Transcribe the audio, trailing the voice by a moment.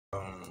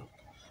Um,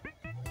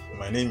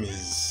 my name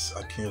is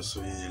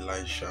Akinyosoye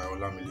Elisha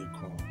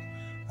Olamilekun,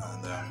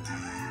 and I'm the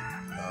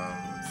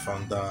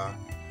founder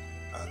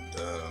and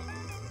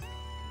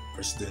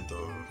president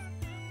of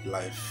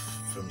Life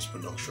Films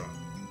Production.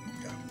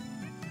 Yeah.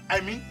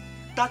 I mean,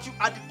 that you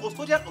are the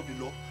custodian of the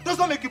law does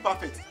not make you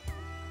perfect.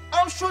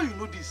 I'm sure you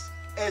know this,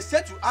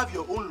 except you have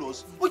your own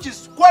laws, which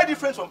is quite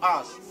different from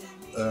ours.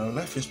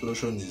 Life Films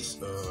Production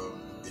is a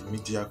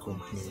media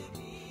company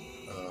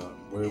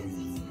where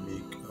we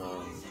make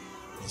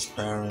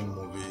inspiring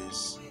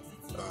movies,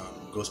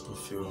 gospel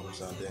films,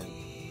 and then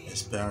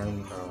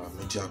inspiring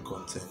media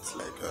content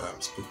like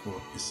spoken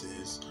word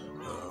pieces,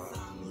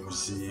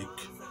 music,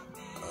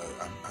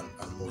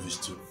 and movies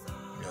too.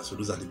 Yeah, so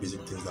those are the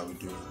basic things that we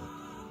do in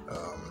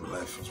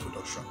Life Films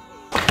Production.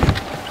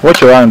 What's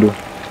your handle?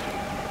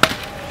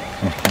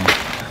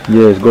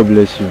 Yes, God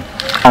bless you.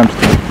 And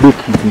look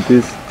it in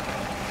case,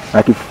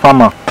 like a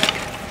farmer.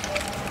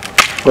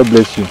 God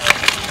bless you.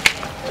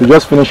 So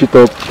just finish it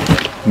up,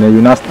 and then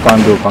you now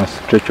stand up and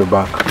stretch your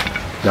back.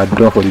 You are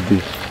done for the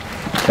day.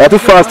 You are too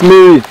fast,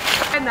 Mary.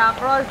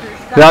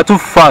 You are too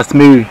fast,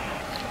 Mary.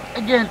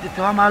 Again,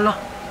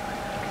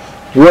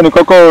 You want to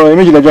cocoa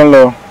image the John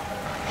Law?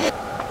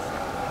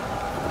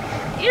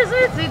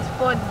 Isn't it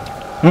funny?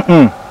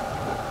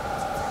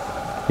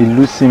 You're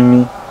losing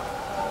me.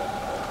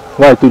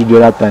 What I told you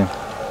the other time.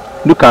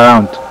 Look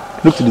around.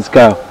 Look to the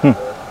sky.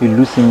 You're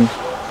losing me.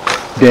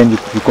 Then you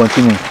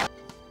continue.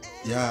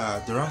 Yeah,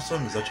 the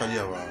Ransom is actually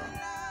our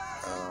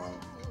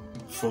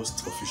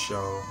first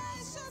official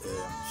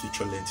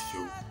feature-length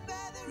film.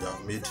 We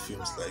have made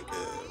films like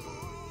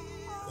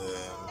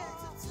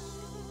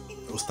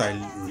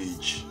Hostile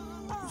Rage.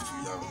 We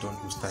have done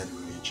Hostile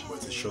Rage, but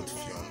it's a short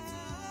film.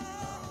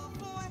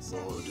 So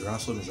the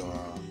Ransom is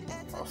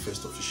our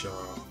first official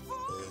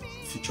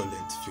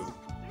feature-length film.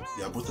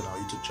 They are both on our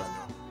YouTube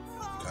channel.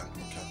 You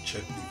can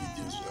check the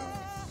videos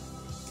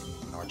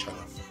on our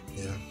channel.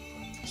 Yeah.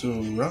 So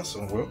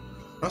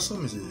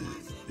Ransom is a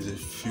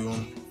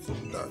film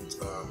that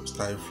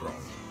started from.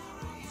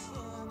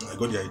 I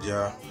got the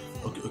idea.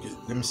 Okay.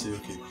 Let me say.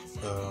 Okay,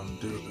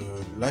 the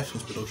Life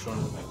Films Production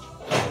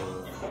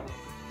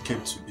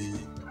came to be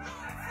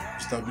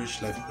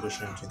established. Life Films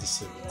Production in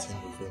 2017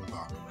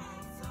 November.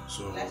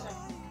 So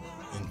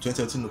in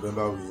 2017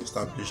 November we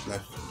established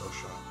Life Films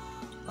Production,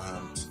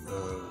 and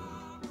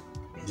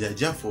the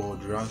idea for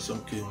the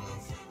Ransom came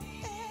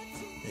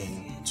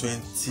in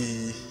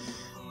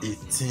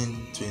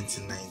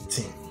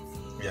 2018-2019.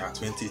 Yeah,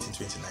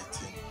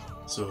 2018-2019.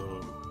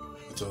 So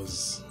it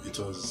was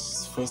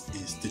first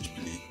a stage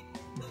play.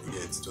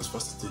 Yeah, it was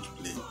first a stage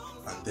play,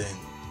 and then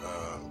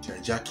the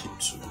idea came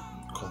to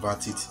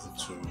convert it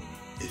into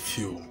a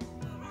film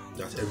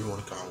that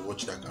everyone can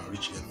watch, that can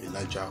reach a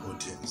larger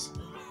audience.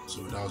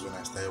 So that was when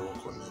I started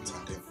work on it,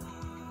 and then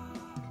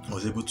I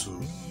was able to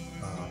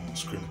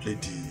screenplay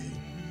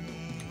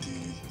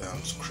the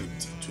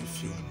script into a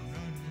film.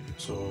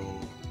 So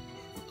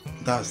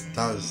that's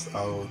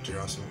how the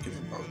Ransom came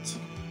about.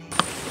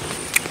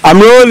 I'm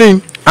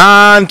rolling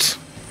and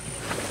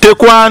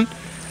take one,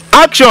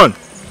 action.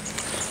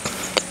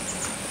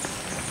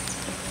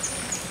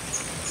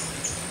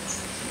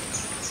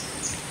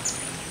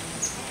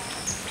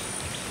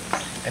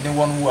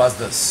 Anyone who has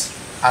this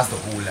has the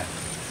whole land.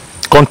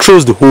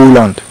 Controls the whole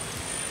land.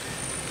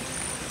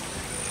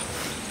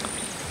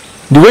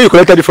 The way you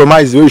collected it from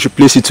her is the way you should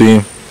place it to him.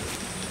 Okay.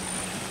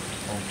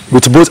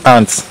 With both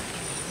hands.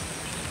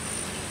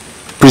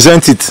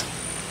 Present it.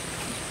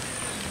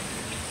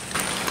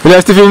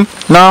 William Stephen,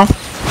 now.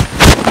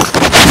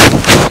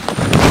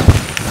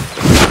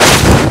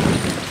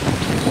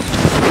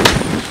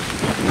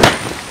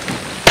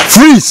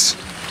 Freeze!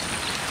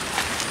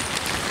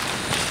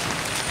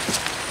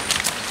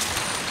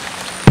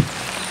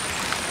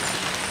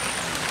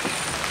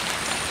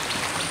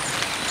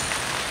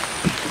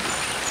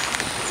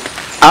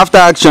 After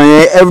action,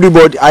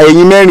 everybody,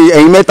 ẹ̀yin mẹ́rin,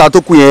 ẹ̀yin mẹ́ta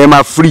tó kù yẹn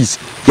máa freeze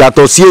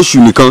yàtọ̀ sí èṣù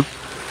nìkan.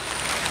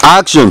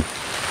 Action.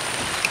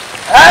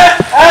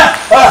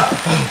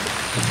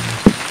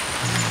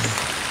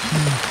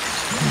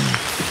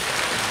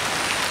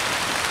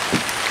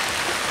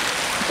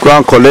 Go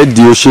and collect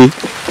the Oshe.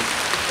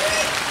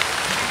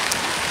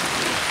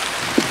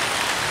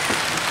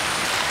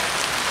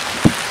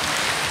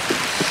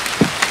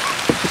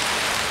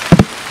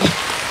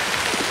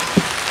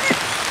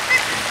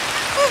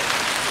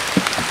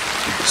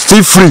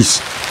 Still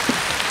freeze.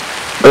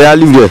 Oh yeah,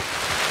 leave there.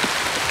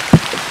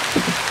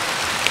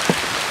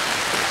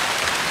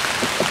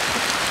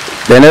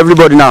 Then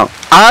everybody now,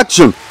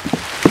 action.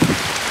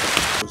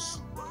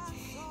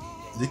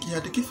 The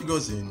key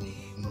figures in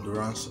the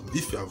Ransom.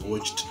 If you have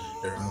watched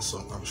the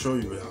Ransom, I'm sure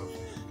you will have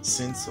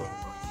seen some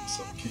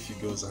key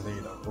figures, and then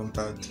you have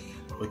wondered,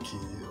 okay,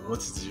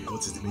 what is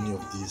the meaning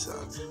of this?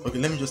 Okay,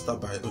 let me just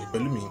start by The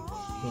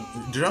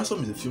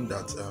Ransom is a film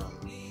that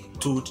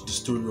told the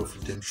story of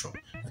redemption.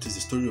 That is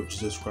the story of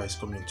Jesus Christ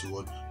coming into the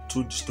world.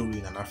 Told the story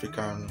in an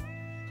African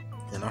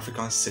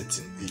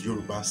setting, a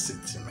Yoruba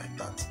setting like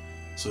that.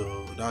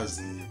 So that's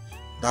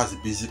that's the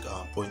basic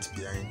point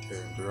behind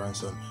the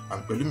ransom.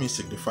 And Pelumi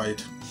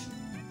signified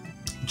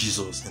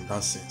Jesus in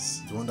that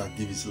sense, the one that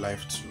gave his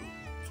life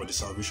for the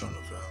salvation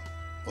of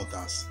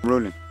others.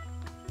 Rolling.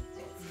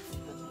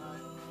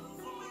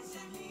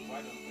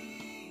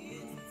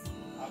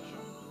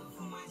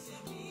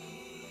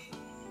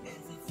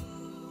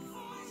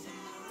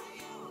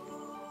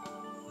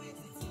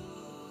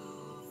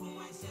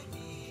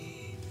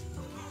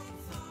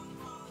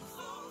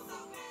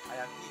 I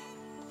am he,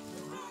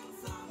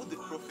 who the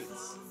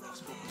prophets have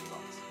spoken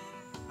about,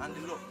 and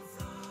the law,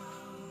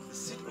 the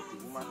seed of the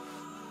woman,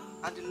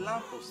 and the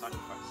lamb of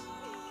sacrifice,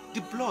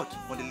 the blood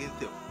on the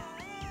lintel,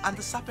 and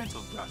the serpent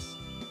of brass,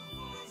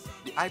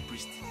 the high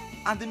priest,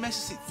 and the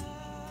mercy seat.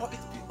 For it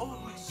be all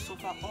good to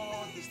suffer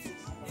all these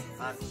things,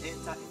 and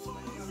enter into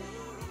my kingdom.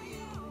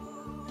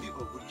 Be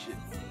of good cheer,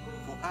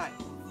 for I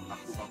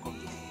have overcome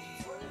the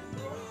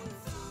world.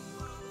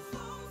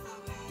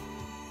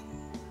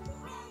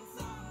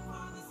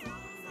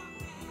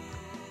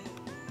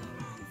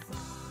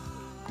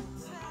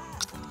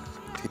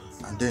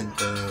 And then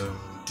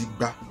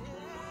Digba,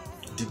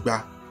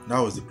 that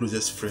was the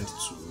closest friend to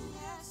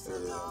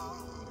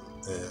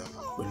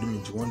Pelumi,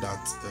 the one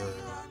that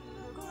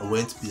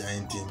went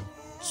behind him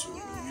to,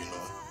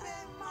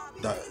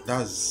 that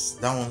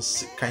one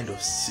kind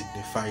of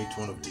signified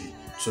one of the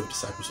 12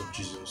 disciples of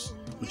Jesus,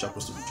 which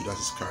happens to be Judas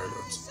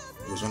Iscariot.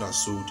 He was one that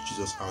sold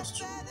Jesus out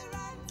to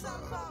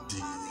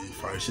the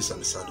Pharisees and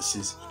the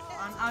Sadducees.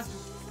 And Adu,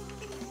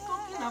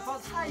 talking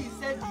about how he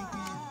said he will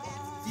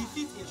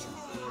defeat Yeshua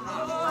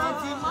and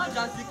emerge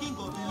as the king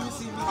of the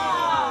Lucifer.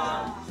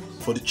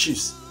 For the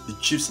chiefs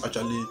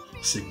actually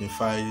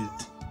signified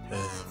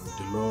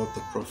the Lord,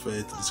 the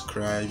prophet, the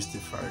scribes, the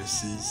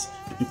Pharisees,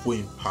 the people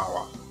in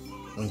power.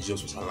 When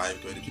Jesus was alive,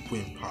 they were the people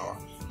in power.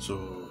 So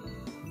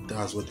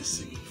that's what they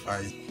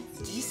signify.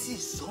 This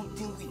is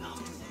something we have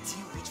to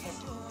deal with from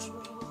the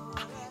root.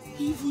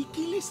 If we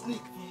kill a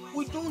snake,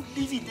 we don't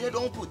leave it there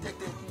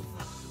unprotected,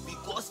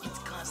 because it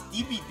can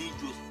still be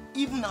dangerous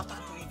even after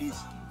 3 days.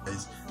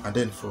 And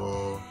then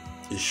for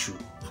Eshu,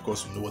 of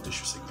course we know what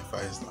Eshu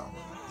signifies now.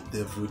 The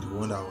devil, the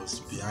one that was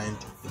behind,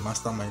 the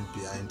mastermind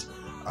behind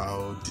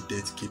how the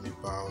death came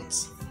about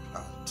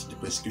and the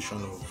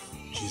persecution of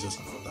Jesus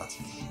and all that.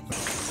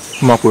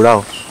 Uma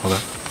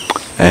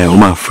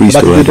freeze to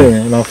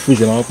freeze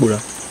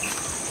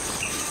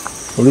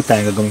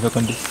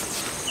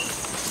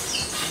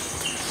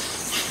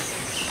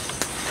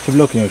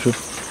block in your shoe.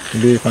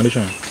 The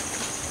foundation.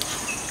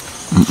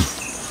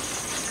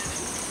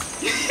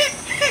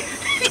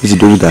 Is it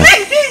do that?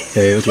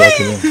 Yeah, what's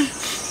happening?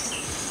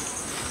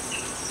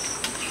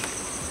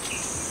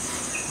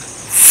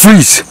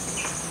 Freeze.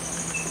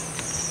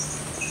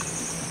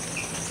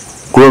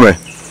 Kurome.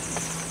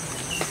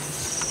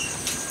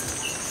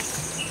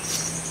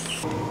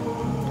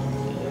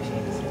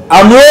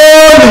 I'm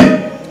rolling.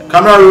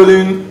 Camera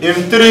rolling in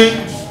 3,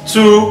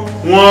 2,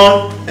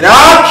 1, and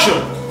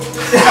action.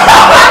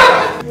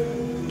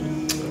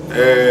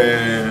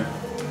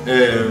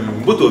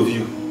 Both of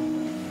you,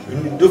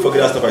 don't forget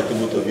that stuff I told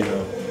both of you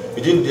now.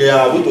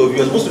 Both of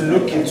you are supposed to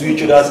look into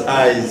each other's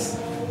eyes.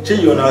 Shall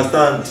you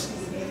understand?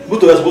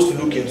 Both of you are supposed to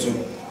look into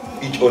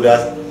each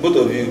other's. Both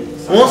of you.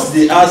 Once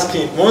they ask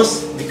him,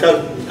 once the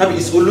cabin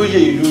is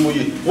Oloye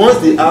Ilumoye. Once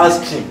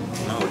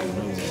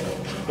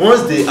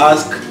they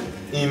ask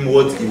him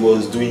what he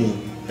was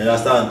doing, you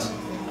understand?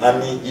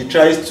 And he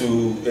tries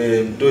to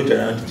dodge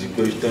around the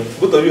question.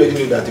 Both of you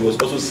already know that he was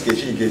also scared.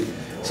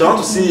 So I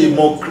want to see you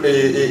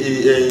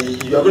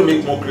are going to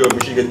make more clear of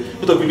Michigan.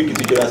 Both of you look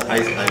into each other's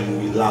eyes and you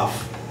will laugh.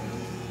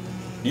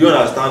 Do you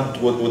understand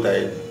what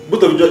I?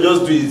 Both of you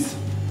just do it.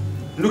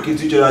 Look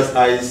into each other's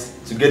eyes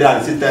together at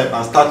the same time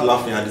and start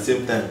laughing at the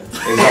same time.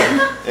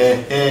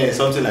 Exactly.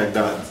 Something like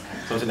that.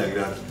 Something like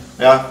that.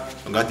 Yeah,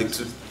 I'm gonna take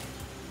 2.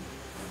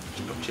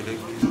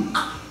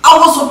 I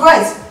was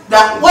surprised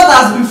that what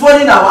has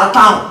befallen our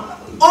town,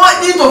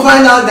 only to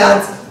find out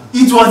that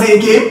it was a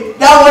game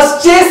that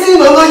was chasing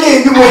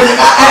Oloye Ilumoye,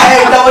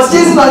 that was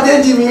chasing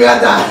Odeji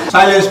Mirata.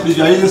 Silence, please.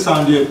 You are using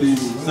sound here, please.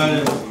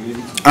 Silence.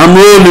 I'm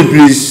rolling,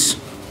 please.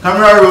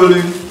 Camera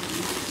rolling.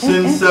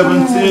 Scene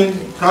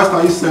 17. Cast,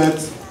 are you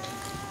set?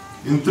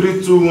 In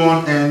 3, 2,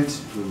 1, and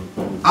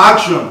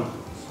action.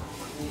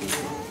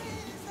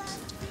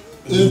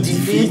 In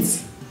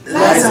defeat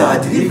lies our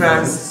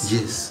deliverance.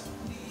 Yes.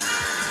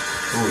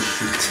 Oh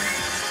shit.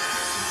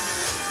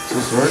 So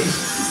sorry.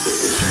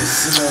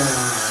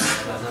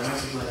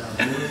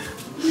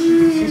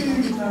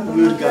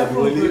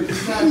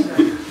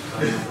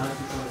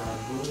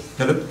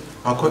 Hello?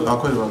 I'll call you back.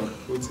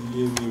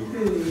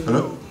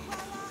 Hello?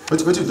 What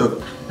you talk?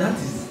 That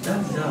is how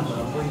I'm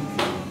avoiding.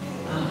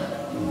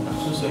 I'm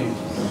so sorry.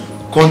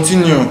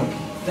 Continue.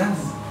 That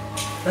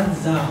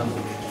is how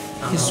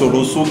I'm It's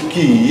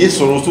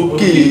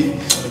Sorosuki.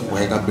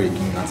 Why got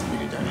breaking that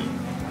video?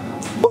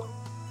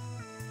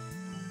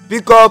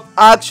 Pick up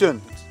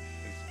action.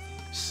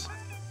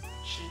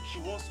 She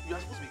wants, you are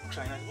supposed to be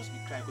crying, you're supposed to be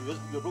crying because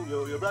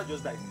your brother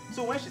just died.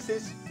 So when she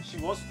says she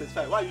wants to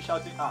testify, why are you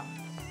shouting her?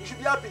 You should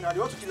be happy now, they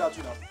want to kill her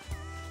too now.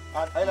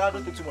 And I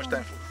don't take too much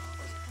time.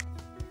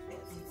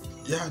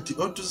 Yeah, the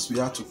hurdles we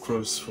had to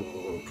cross for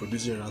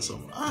producing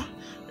Ransom.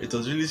 It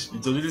was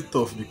really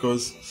tough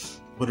because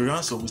for the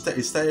Ransom,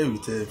 it started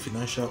with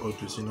financial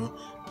hurdles. You know,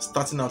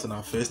 starting out on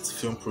our first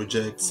film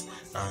project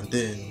and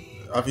then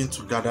having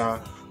to gather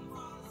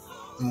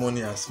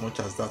money as much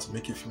as that to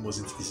make a film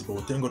wasn't easy. But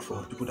we thank God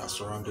for people that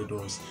surrounded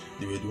us.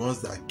 They were the ones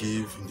that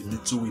gave in the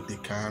little way they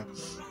can.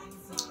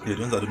 They were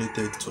the ones that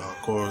donated to our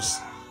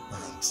cause,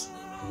 and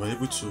we were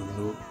able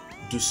to,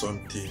 do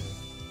something.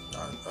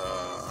 And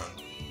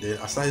then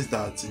aside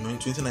that, in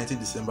 2019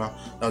 December,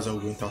 that was when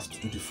we went out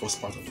to do the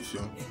first part of the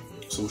film.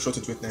 So we shot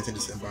in 2019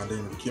 December, and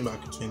then we came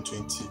back in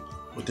 2020.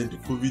 But then the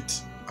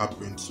COVID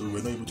happened, so we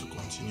were not able to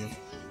continue.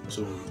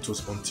 So it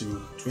was until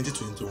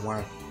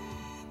 2021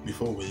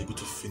 before we were able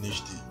to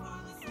finish the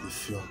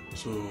film.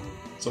 So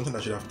something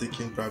that should have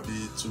taken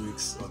probably 2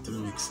 weeks or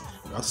 3 weeks,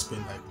 we had to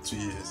spend like 2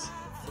 years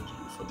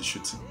for the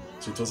shooting.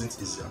 So it wasn't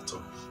easy at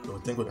all.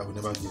 But thank God that we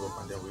never gave up,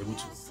 and then we were able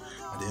to,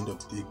 at the end of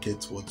the day,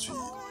 get what we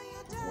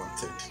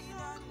wanted.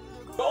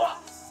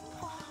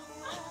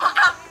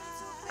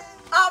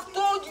 I've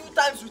told you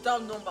times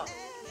without number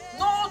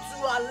not to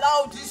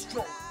allow this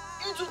trunk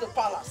into the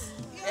palace.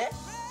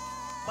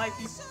 My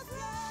people,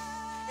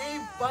 a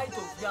bite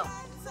of yam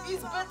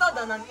is better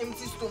than an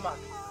empty stomach.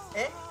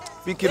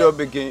 Pick it up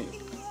again.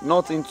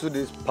 Not into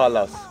this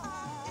palace.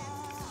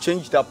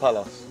 Change that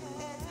palace.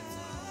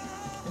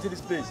 Into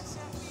this place.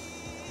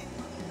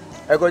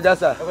 Ekoja,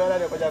 sir.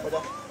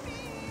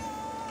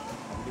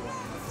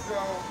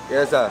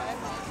 Yes, sir.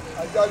 I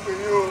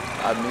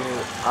mean,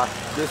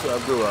 this will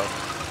go well.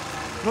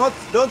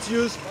 Don't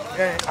use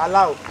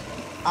allow.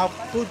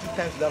 I've told you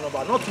times that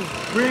number not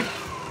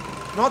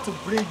to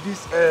bring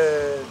this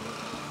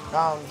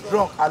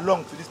drunk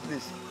along to this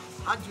place.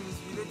 Aju is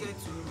related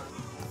to him.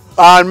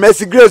 And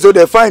Mercy Grace, so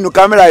they find no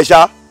camera,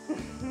 Isha.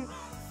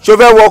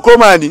 Chauffeur walk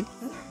home, ni.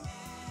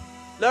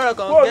 Laura,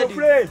 come get the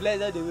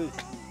blazed away.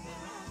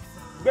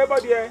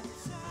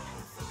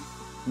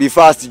 Be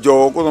fast,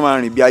 Joe. Go to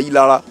man, be ayi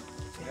lara.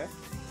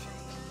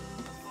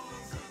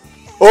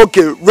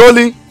 Okay,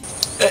 rolling.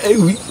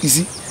 You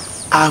see,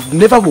 I've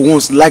never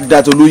once liked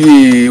that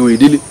Oloye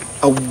Oyedele,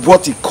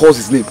 what he calls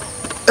his name.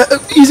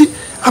 You see,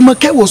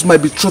 Amake was my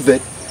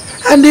betrothed,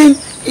 and then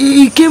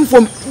he came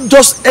from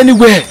just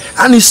anywhere,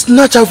 and he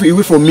snatched her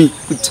away from me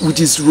with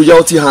his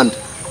royalty hand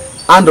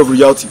of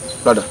royalty,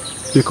 rather.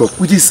 Pick up.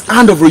 With his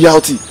hand of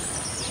royalty.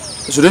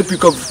 Should they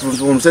pick up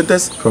from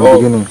sentence? From the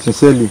beginning.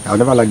 Sincerely, I've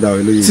never liked that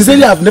Oloye.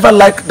 Sincerely, I've never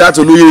liked that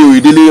Oloye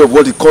Oyedele of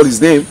what he called his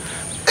name.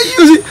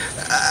 You see,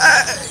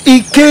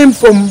 he came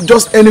from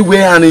just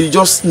anywhere and he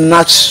just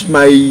snatched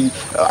my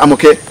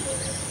Amoke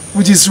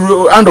with his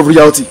hand of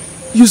reality.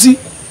 You see,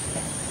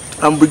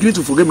 I'm beginning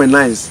to forget my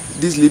lines.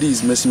 This lady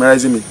is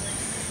mesmerizing me,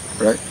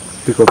 right?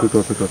 Pick up.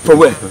 From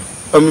where?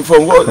 I mean,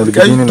 from what?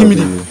 Can you give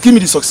me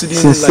the succeeding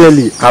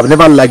Sincerely, lines? I've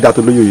never liked that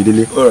Oloye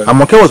Oyedele.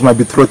 Amoke was my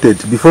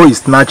betrothed before he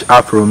snatched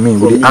her from me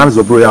with the hands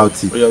of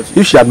royalty.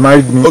 If she had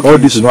married me, all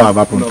this would not have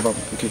happened.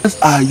 Okay.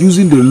 Are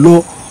using the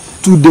law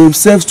to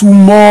themselves too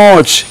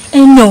much.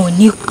 No,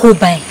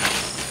 Nikobai.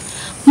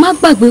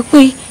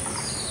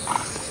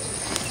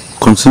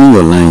 Continue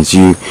your lines.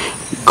 You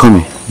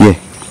come here.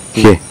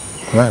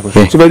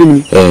 So very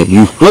me.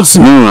 You. Not see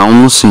me. No,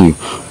 I'm not seeing you.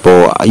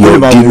 But you're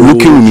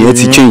looking at me.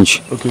 Let's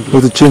change. Okay.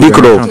 Pick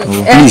it up,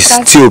 please.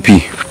 TOP.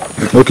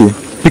 Okay.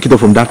 Pick it up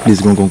from that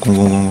place. Go.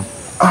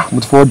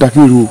 But for that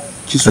you.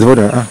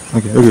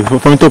 Okay.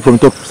 From the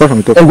top. Start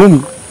from the top.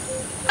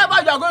 Whatever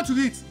you are going to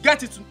eat,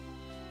 get it.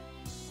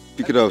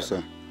 Pick it up,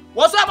 sir.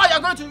 Whatever you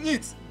are going to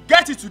eat,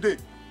 get it today.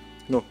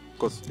 No,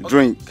 because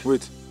drink.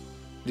 Wait.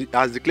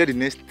 As declared the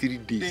next 3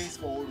 days.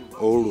 For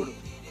Oro.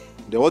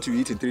 Then what you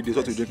eat in 3 days,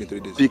 what you drink in 3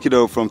 days. Pick it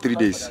up from 3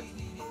 days.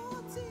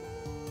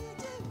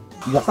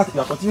 You are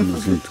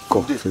continuing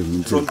from there.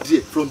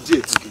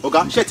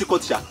 Okay, share the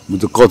cut here.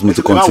 To continue.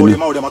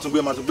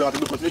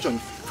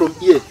 From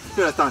here,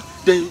 you understand?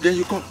 Then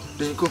you come.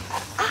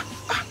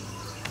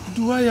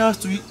 Do I have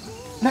to eat?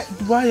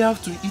 Do I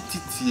have to eat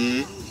it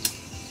here?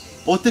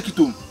 Or take it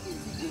home?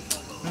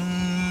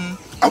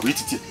 I'll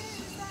eat it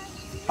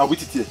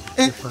here.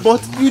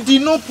 But you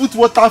did not put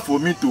water for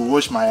me to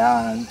wash my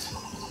hands.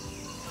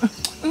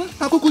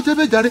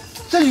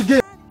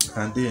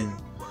 And then,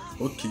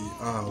 okay,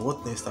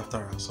 what next after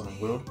Ransom?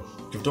 Well,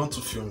 you've done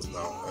 2 films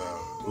now,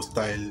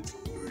 Hostile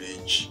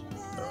Rage,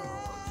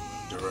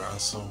 The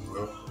Ransom.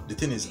 Well, the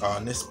thing is,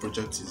 our next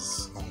project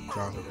is on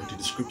ground already.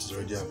 The script is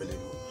already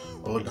available.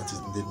 All that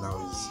is needed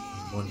now is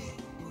money.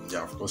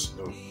 Yeah, of course,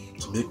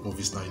 to make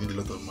movies now, you need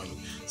a lot of money.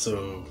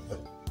 So,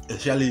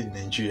 especially in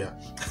Nigeria,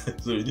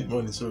 so you need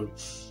money. So,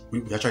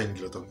 we actually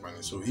need a lot of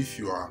money. So, if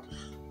you are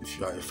a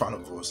fan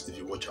of us, if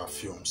you watch our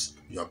films,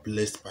 you are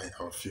blessed by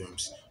our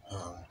films.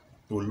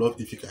 We would love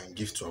if you can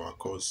give to our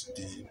cause.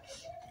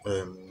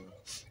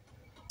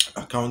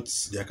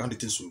 accounts, the account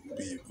details will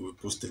be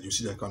posted. You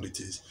see the account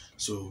details.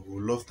 So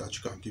we love that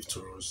you can give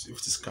to us. If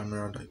it is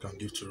camera that you can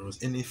give to us,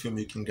 any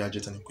filmmaking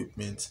gadgets and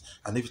equipment,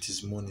 and if it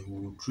is money,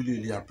 we would really,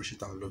 really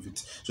appreciate and love it,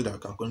 so that we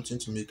can continue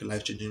to make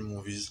life-changing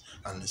movies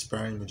and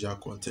inspiring media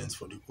content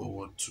for the whole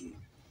world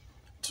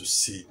to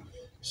see.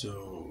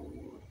 So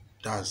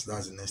that's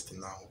the next thing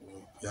now.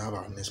 We have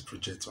our next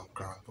project on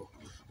ground, but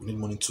we need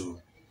money to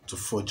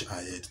forge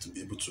ahead to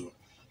be able to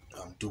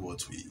do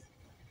what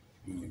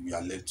we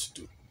are led to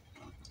do.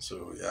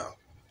 So yeah,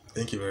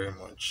 thank you very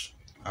much.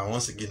 And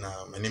once again,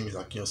 my name is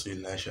Akinyoso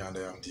Elisha, and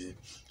I am the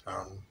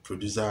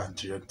producer and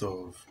director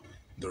of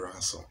the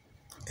Ransom.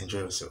 Enjoy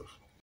yourself.